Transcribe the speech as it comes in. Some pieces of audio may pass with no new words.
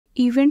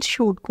Events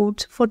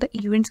Shortcodes for the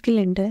Events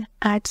Calendar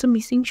adds a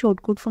missing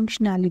shortcode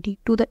functionality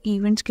to the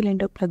Events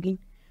Calendar plugin.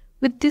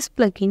 With this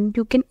plugin,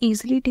 you can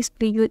easily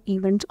display your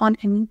events on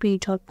any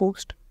page or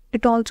post.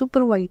 It also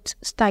provides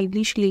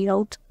stylish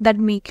layouts that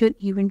make your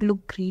event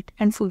look great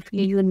and fulfill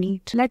your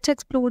needs. Let's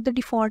explore the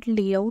default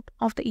layout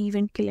of the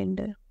event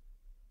calendar.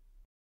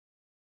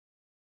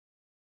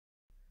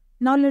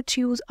 Now let's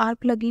use our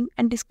plugin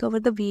and discover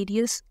the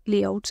various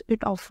layouts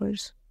it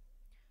offers.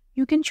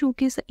 You can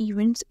showcase the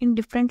events in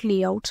different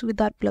layouts with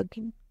our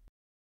plugin.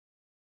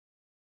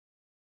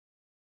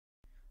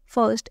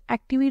 First,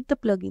 activate the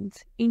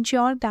plugins.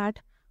 Ensure that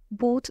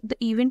both the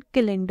event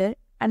calendar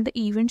and the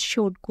Events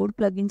Shortcode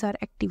plugins are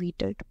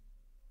activated.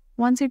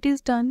 Once it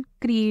is done,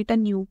 create a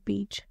new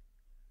page.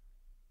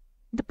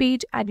 The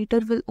page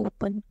editor will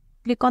open.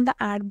 Click on the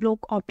Add Block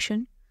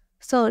option,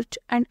 search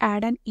and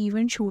add an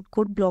Event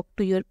Shortcode block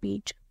to your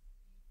page.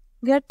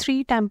 There are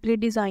 3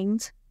 template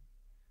designs.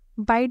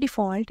 By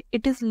default,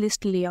 it is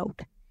list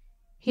layout.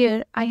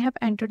 Here, I have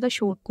entered the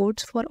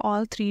shortcodes for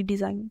all 3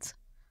 designs.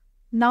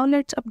 Now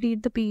let's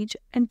update the page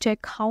and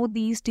check how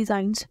these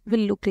designs will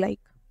look like.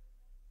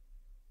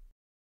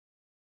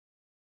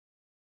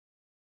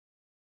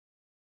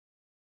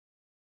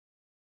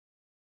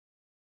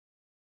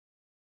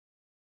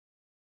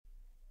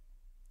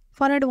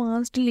 For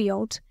advanced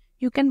layouts,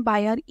 you can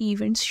buy our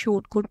Events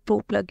Shortcode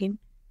Pro plugin.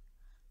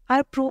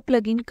 Our Pro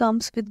plugin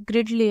comes with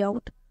grid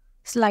layout,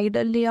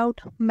 slider layout,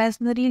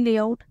 masonry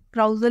layout,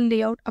 browser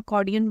layout,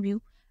 accordion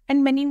view,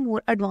 and many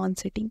more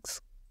advanced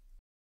settings.